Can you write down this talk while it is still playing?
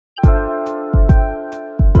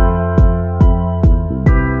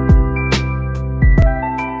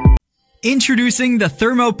Introducing the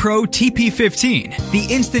ThermoPro TP15,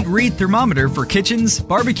 the instant read thermometer for kitchens,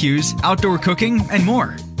 barbecues, outdoor cooking, and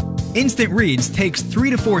more. Instant reads takes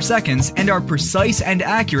 3 to 4 seconds and are precise and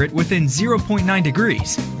accurate within 0.9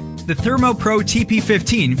 degrees. The ThermoPro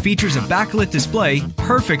TP15 features a backlit display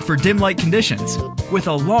perfect for dim light conditions, with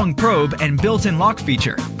a long probe and built-in lock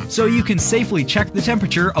feature, so you can safely check the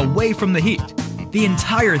temperature away from the heat. The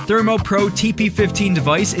entire ThermoPro TP15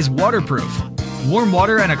 device is waterproof. Warm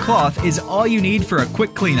water and a cloth is all you need for a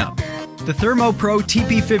quick cleanup. The ThermoPro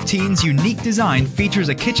TP15's unique design features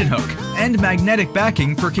a kitchen hook and magnetic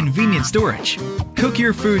backing for convenient storage. Cook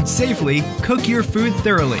your food safely, cook your food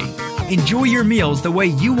thoroughly. Enjoy your meals the way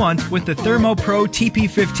you want with the ThermoPro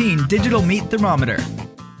TP15 digital meat thermometer.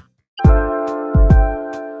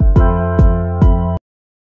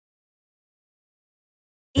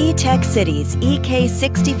 Etekcity's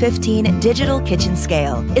EK6015 digital kitchen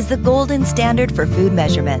scale is the golden standard for food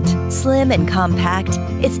measurement. Slim and compact,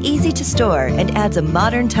 it's easy to store and adds a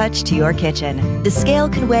modern touch to your kitchen. The scale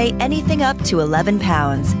can weigh anything up to 11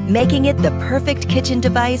 pounds, making it the perfect kitchen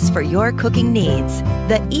device for your cooking needs.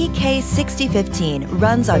 The EK6015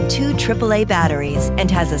 runs on 2 AAA batteries and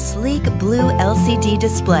has a sleek blue LCD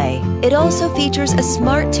display. It also features a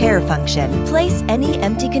smart tare function. Place any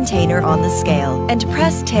empty container on the scale and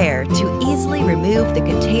press tare to easily remove the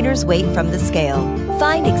container's weight from the scale.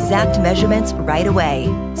 Find exact measurements right away.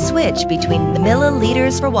 Switch between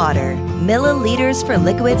milliliters for water, milliliters for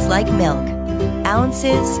liquids like milk,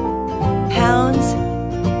 ounces, pounds,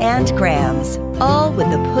 and grams, all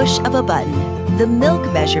with the push of a button. The milk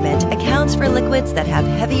measurement accounts for liquids that have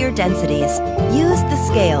heavier densities. Use the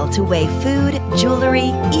scale to weigh food, jewelry,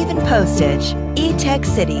 even postage.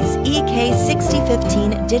 Etekcity's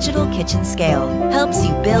EK6015 digital kitchen scale helps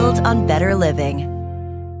you build on better living.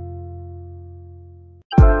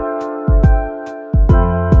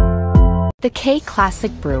 The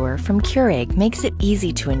K-Classic Brewer from Keurig makes it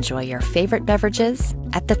easy to enjoy your favorite beverages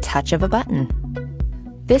at the touch of a button.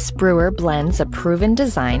 This brewer blends a proven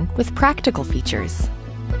design with practical features.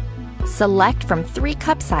 Select from 3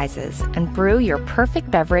 cup sizes and brew your perfect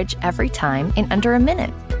beverage every time in under a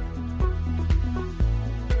minute.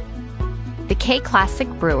 The K-Classic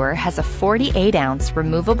Brewer has a 48-ounce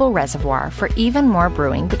removable reservoir for even more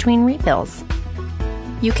brewing between refills.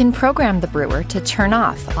 You can program the brewer to turn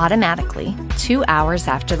off automatically 2 hours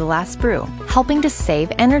after the last brew, helping to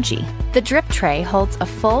save energy. The drip tray holds a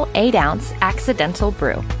full 8-ounce accidental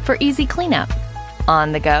brew for easy cleanup.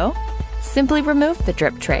 On the go, simply remove the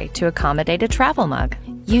drip tray to accommodate a travel mug.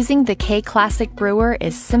 Using the K-Classic Brewer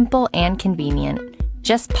is simple and convenient.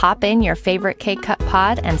 Just pop in your favorite K-Cup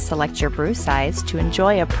pod and select your brew size to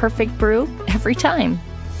enjoy a perfect brew every time.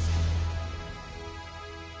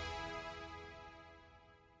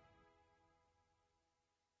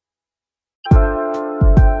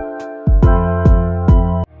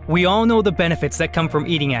 We all know the benefits that come from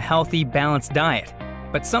eating a healthy, balanced diet,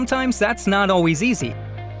 but sometimes that's not always easy.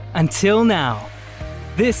 Until now.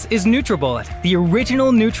 This is NutriBullet, the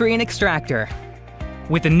original nutrient extractor.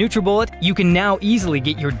 With the NutriBullet, you can now easily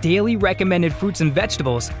get your daily recommended fruits and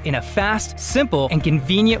vegetables in a fast, simple, and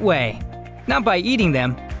convenient way. Not by eating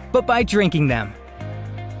them, but by drinking them.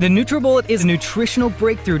 The NutriBullet is a nutritional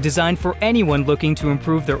breakthrough designed for anyone looking to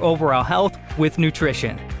improve their overall health with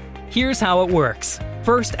nutrition. Here's how it works.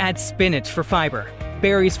 First, add spinach for fiber,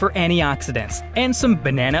 berries for antioxidants, and some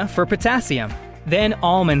banana for potassium. Then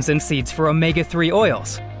almonds and seeds for omega-3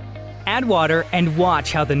 oils. Add water and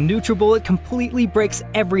watch how the NutriBullet completely breaks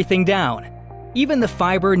everything down. Even the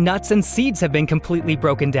fiber, nuts, and seeds have been completely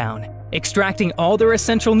broken down, extracting all their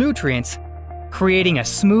essential nutrients, creating a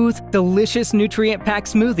smooth, delicious nutrient-packed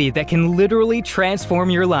smoothie that can literally transform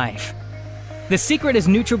your life. The secret is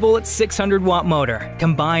NutriBullet's 600-watt motor,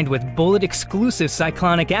 combined with bullet-exclusive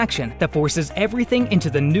cyclonic action that forces everything into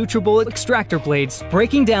the NutriBullet extractor blades,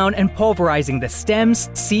 breaking down and pulverizing the stems,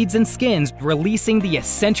 seeds, and skins, releasing the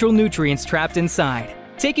essential nutrients trapped inside,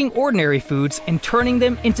 taking ordinary foods and turning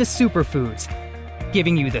them into superfoods,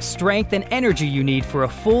 giving you the strength and energy you need for a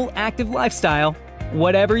full, active lifestyle,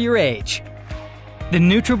 whatever your age. The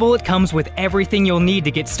NutriBullet comes with everything you'll need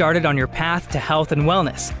to get started on your path to health and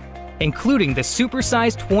wellness, including the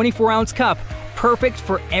supersized 24-ounce cup, perfect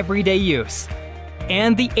for everyday use,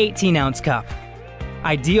 and the 18-ounce cup,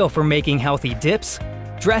 ideal for making healthy dips,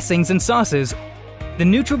 dressings, and sauces. The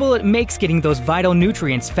NutriBullet makes getting those vital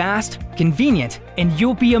nutrients fast, convenient, and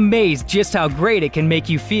you'll be amazed just how great it can make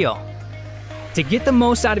you feel. To get the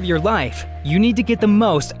most out of your life, you need to get the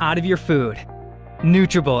most out of your food.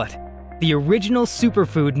 NutriBullet, the original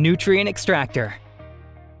superfood nutrient extractor.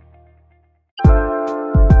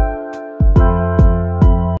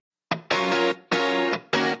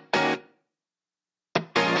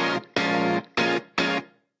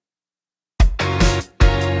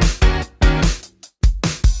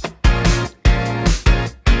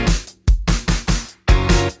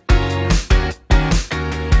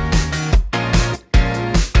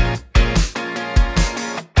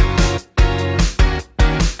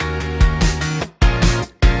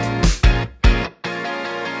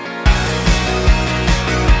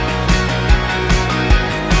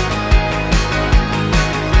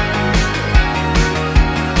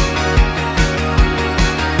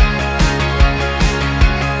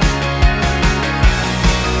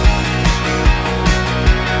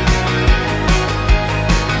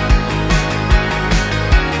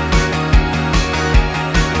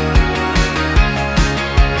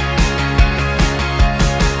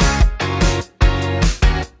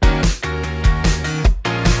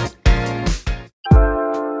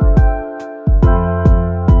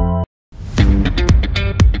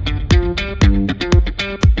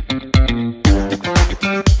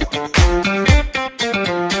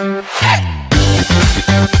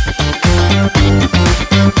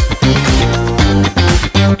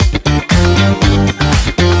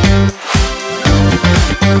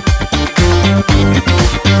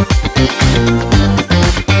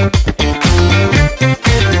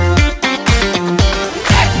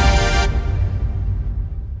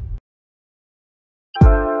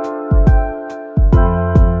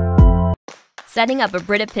 Setting up a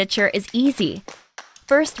Brita pitcher is easy.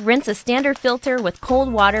 First, rinse a standard filter with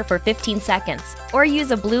cold water for 15 seconds, or use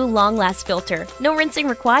a blue long-last filter, no rinsing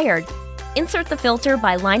required. Insert the filter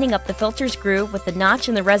by lining up the filter's groove with the notch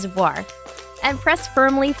in the reservoir, and press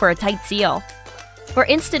firmly for a tight seal. For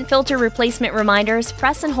instant filter replacement reminders,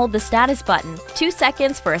 press and hold the status button, 2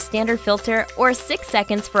 seconds for a standard filter or 6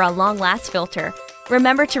 seconds for a long-last filter.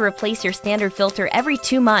 Remember to replace your standard filter every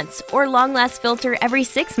 2 months or long-last filter every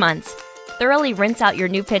 6 months. Thoroughly rinse out your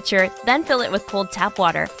new pitcher, then fill it with cold tap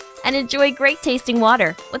water, and enjoy great tasting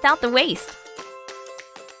water without the waste.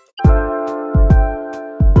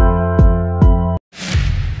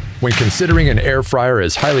 When considering an air fryer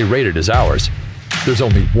as highly rated as ours, there's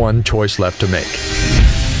only one choice left to make: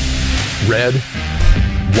 red,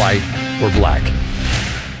 white, or black.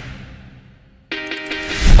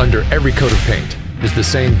 Under every coat of paint is the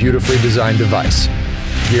same beautifully designed device,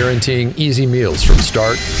 guaranteeing easy meals from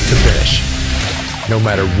start to finish, no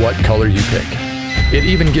matter what color you pick. It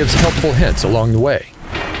even gives helpful hints along the way.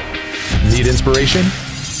 Need inspiration?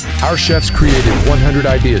 Our chefs created 100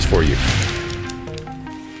 ideas for you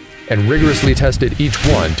and rigorously tested each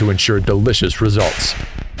one to ensure delicious results.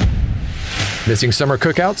 Missing summer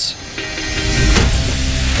cookouts?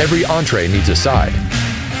 Every entree needs a side.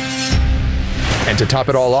 And to top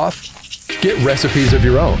it all off, get recipes of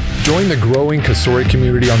your own. Join the growing COSORI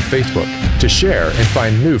community on Facebook to share and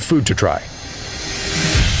find new food to try.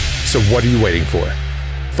 So what are you waiting for?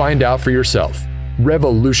 Find out for yourself.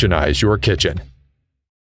 Revolutionize your kitchen.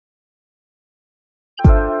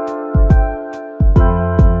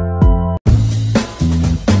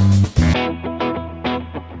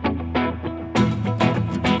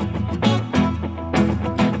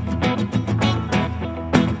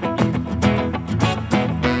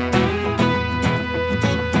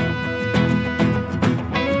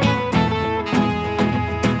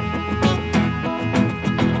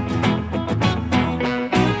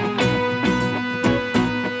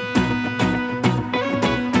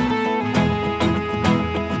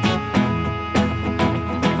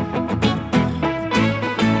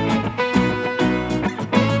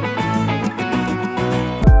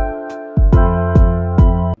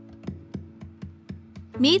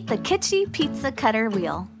 Meet the Etekcity Pizza Cutter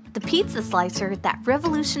Wheel, the pizza slicer that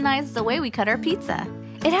revolutionized the way we cut our pizza.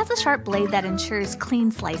 It has a sharp blade that ensures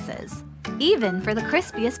clean slices, even for the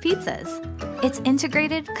crispiest pizzas. Its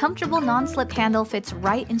integrated, comfortable non-slip handle fits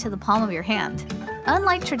right into the palm of your hand.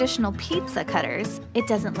 Unlike traditional pizza cutters, it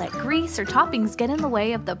doesn't let grease or toppings get in the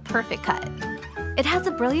way of the perfect cut. It has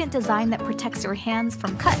a brilliant design that protects your hands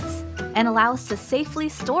from cuts and allows to safely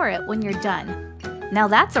store it when you're done. Now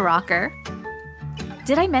that's a rocker!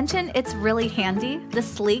 Did I mention it's really handy? The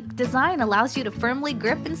sleek design allows you to firmly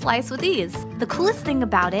grip and slice with ease. The coolest thing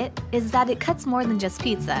about it is that it cuts more than just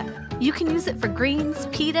pizza. You can use it for greens,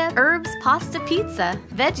 pita, herbs, pasta, pizza,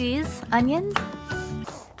 veggies, onions.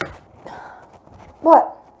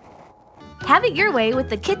 What? Have it your way with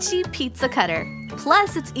the Etekcity Pizza Cutter.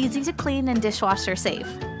 Plus, it's easy to clean and dishwasher safe.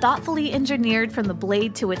 Thoughtfully engineered from the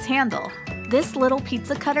blade to its handle, this little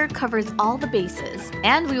pizza cutter covers all the bases,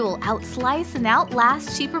 and we will outslice and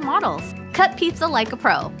outlast cheaper models. Cut pizza like a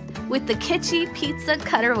pro with the Etekcity Pizza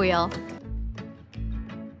Cutter Wheel.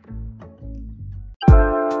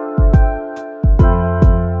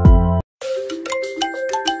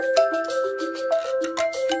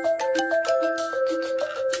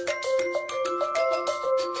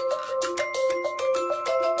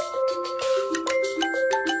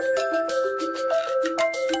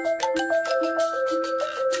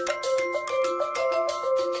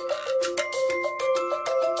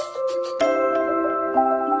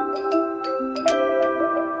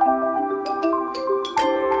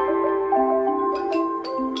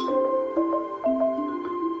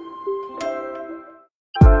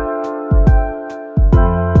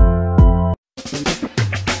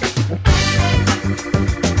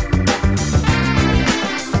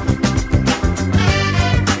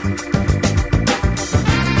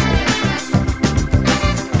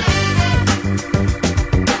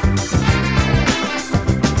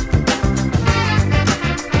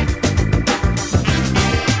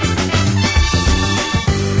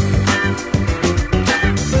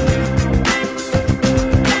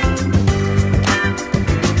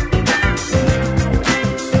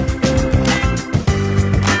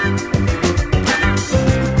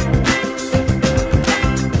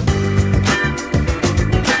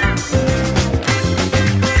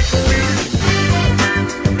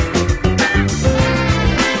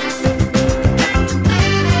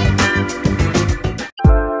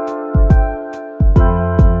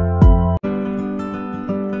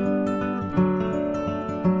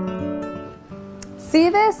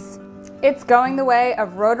 It's going the way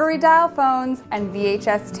of rotary dial phones and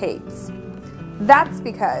VHS tapes. That's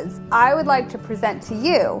because I would like to present to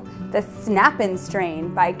you the Snap-In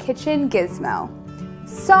Strain by Kitchen Gizmo.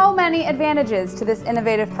 So many advantages to this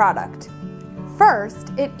innovative product.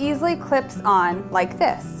 First, it easily clips on like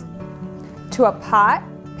this to a pot,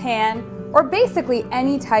 pan, or basically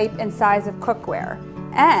any type and size of cookware,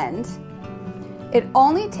 and it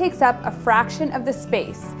only takes up a fraction of the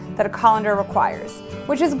space that a colander requires,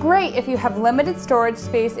 which is great if you have limited storage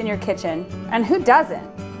space in your kitchen, and who doesn't?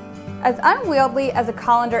 As unwieldy as a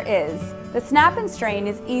colander is, the Snap-In Strain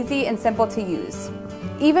is easy and simple to use,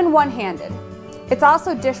 even one-handed. It's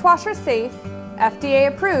also dishwasher safe, FDA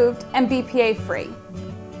approved, and BPA free.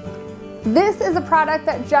 This is a product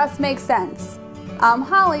that just makes sense. I'm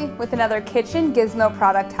Holly with another Kitchen Gizmo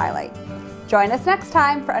product highlight. Join us next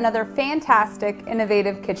time for another fantastic,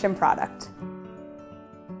 innovative kitchen product.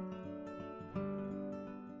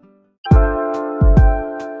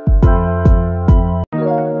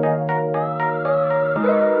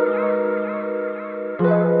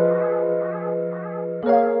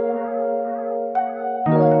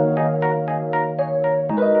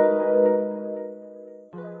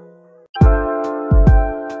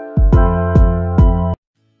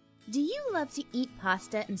 To eat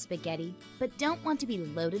pasta and spaghetti, but don't want to be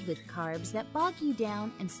loaded with carbs that bog you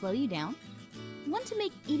down and slow you down? Want to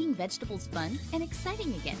make eating vegetables fun and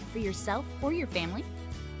exciting again for yourself or your family?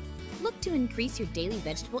 Look to increase your daily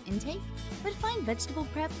vegetable intake, but find vegetable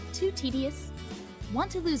prep too tedious?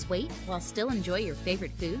 Want to lose weight while still enjoy your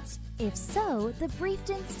favorite foods? If so, the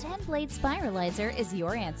Briefton's 10-blade spiralizer is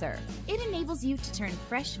your answer. It enables you to turn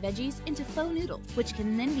fresh veggies into faux noodles, which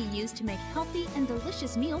can then be used to make healthy and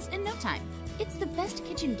delicious meals in no time. It's the best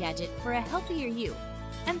kitchen gadget for a healthier you.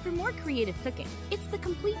 And for more creative cooking, it's the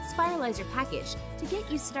complete spiralizer package to get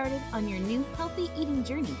you started on your new healthy eating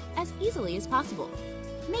journey as easily as possible.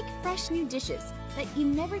 Make fresh new dishes that you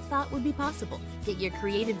never thought would be possible. Get your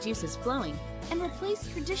creative juices flowing and replace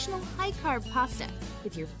traditional high-carb pasta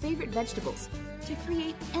with your favorite vegetables to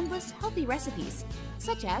create endless healthy recipes,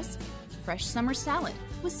 such as fresh summer salad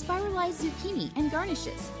with spiralized zucchini and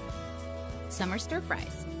garnishes, summer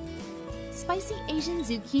stir-fries, spicy Asian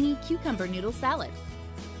zucchini cucumber noodle salad,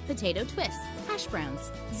 potato twists, hash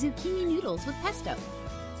browns, zucchini noodles with pesto,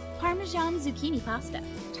 Parmesan zucchini pasta,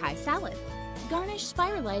 Thai salad, garnish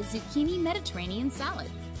spiralized zucchini Mediterranean salad.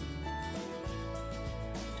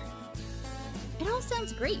 It all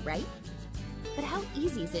sounds great, right? But how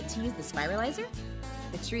easy is it to use the spiralizer?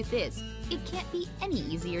 The truth is, it can't be any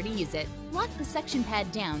easier to use it. Lock the suction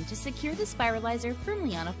pad down to secure the spiralizer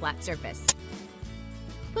firmly on a flat surface.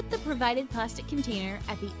 Put the provided plastic container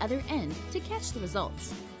at the other end to catch the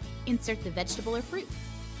results. Insert the vegetable or fruit.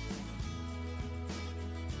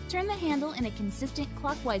 Turn the handle in a consistent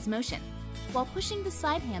clockwise motion while pushing the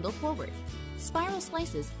side handle forward. Spiral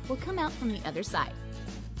slices will come out from the other side.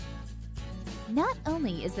 Not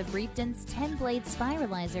only is the Briefton's 10-blade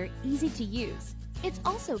spiralizer easy to use, it's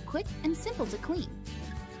also quick and simple to clean.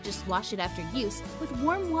 Just wash it after use with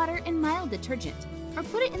warm water and mild detergent, or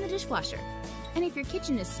put it in the dishwasher. And if your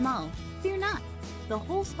kitchen is small, fear not. The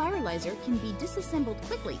whole spiralizer can be disassembled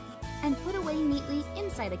quickly and put away neatly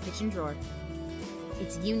inside a kitchen drawer.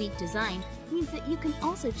 Its unique design means that you can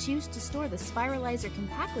also choose to store the spiralizer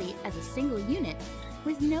compactly as a single unit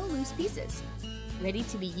with no loose pieces, ready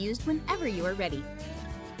to be used whenever you are ready.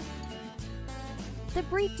 The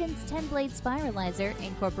Briefton's 10-blade spiralizer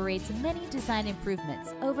incorporates many design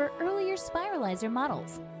improvements over earlier spiralizer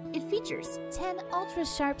models. It features 10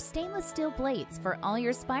 ultra-sharp stainless steel blades for all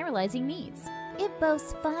your spiralizing needs. It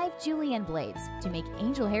boasts 5 julienne blades to make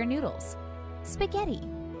angel hair noodles, spaghetti,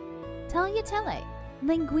 tagliatelle,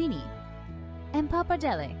 linguine, and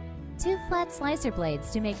pappardelle. 2 flat slicer blades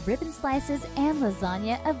to make ribbon slices and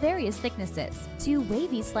lasagna of various thicknesses. 2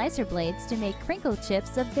 wavy slicer blades to make crinkle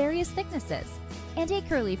chips of various thicknesses. And a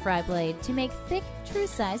curly fry blade to make thick,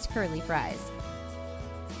 true-sized curly fries.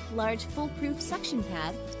 Large foolproof suction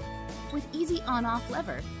pad with easy on-off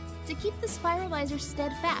lever to keep the spiralizer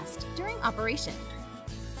steadfast during operation.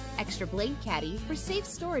 Extra blade caddy for safe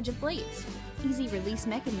storage of blades. Easy release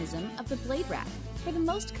mechanism of the blade rack for the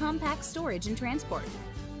most compact storage and transport.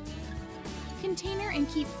 Container and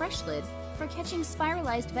keep fresh lid for catching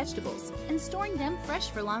spiralized vegetables and storing them fresh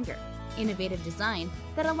for longer. Innovative design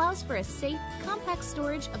that allows for a safe, compact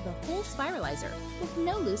storage of the whole spiralizer with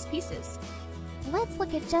no loose pieces. Let's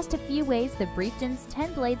look at just a few ways the Briefton's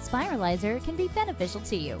 10-blade spiralizer can be beneficial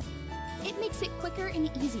to you. It makes it quicker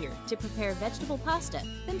and easier to prepare vegetable pasta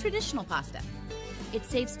than traditional pasta. It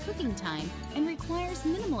saves cooking time and requires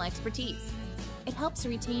minimal expertise. It helps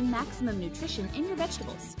retain maximum nutrition in your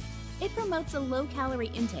vegetables. It promotes a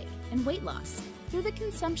low-calorie intake and weight loss through the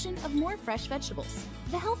consumption of more fresh vegetables.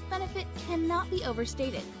 The health benefit cannot be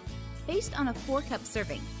overstated. Based on a 4-cup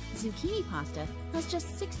serving, zucchini pasta has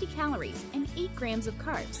just 60 calories and 8 grams of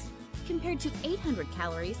carbs, compared to 800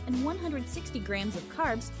 calories and 160 grams of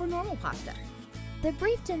carbs for normal pasta. The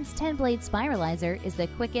Briefton's 10-blade spiralizer is the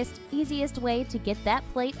quickest, easiest way to get that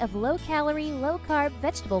plate of low-calorie, low-carb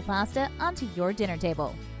vegetable pasta onto your dinner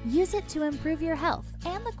table. Use it to improve your health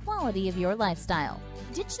and the quality of your lifestyle.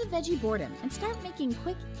 Ditch the veggie boredom and start making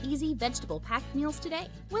quick, easy vegetable-packed meals today.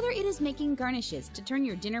 Whether it is making garnishes to turn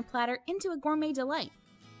your dinner platter into a gourmet delight,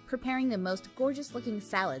 preparing the most gorgeous-looking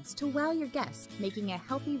salads to wow your guests, making a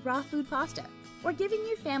healthy raw food pasta, or giving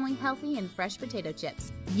your family healthy and fresh potato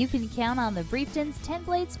chips, you can count on the Briefton's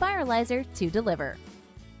 10-blade spiralizer to deliver.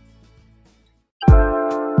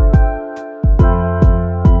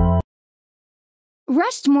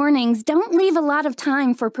 Rushed mornings don't leave a lot of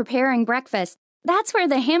time for preparing breakfast. That's where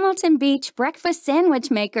the Hamilton Beach Breakfast Sandwich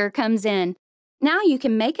Maker comes in. Now you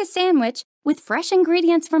can make a sandwich with fresh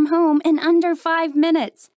ingredients from home in under 5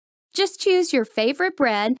 minutes. Just choose your favorite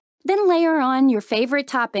bread, then layer on your favorite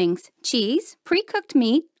toppings, cheese, pre-cooked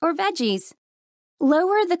meat, or veggies.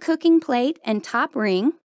 Lower the cooking plate and top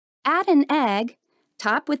ring, add an egg,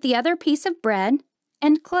 top with the other piece of bread,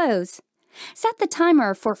 and close. Set the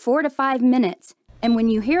timer for 4 to 5 minutes, and when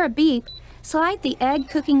you hear a beep, slide the egg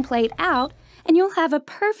cooking plate out and you'll have a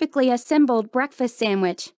perfectly assembled breakfast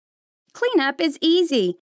sandwich. Cleanup is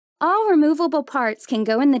easy. All removable parts can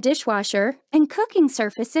go in the dishwasher, and cooking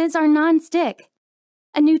surfaces are non-stick.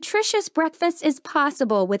 A nutritious breakfast is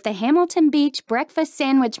possible with the Hamilton Beach Breakfast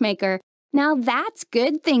Sandwich Maker. Now that's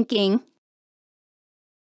good thinking.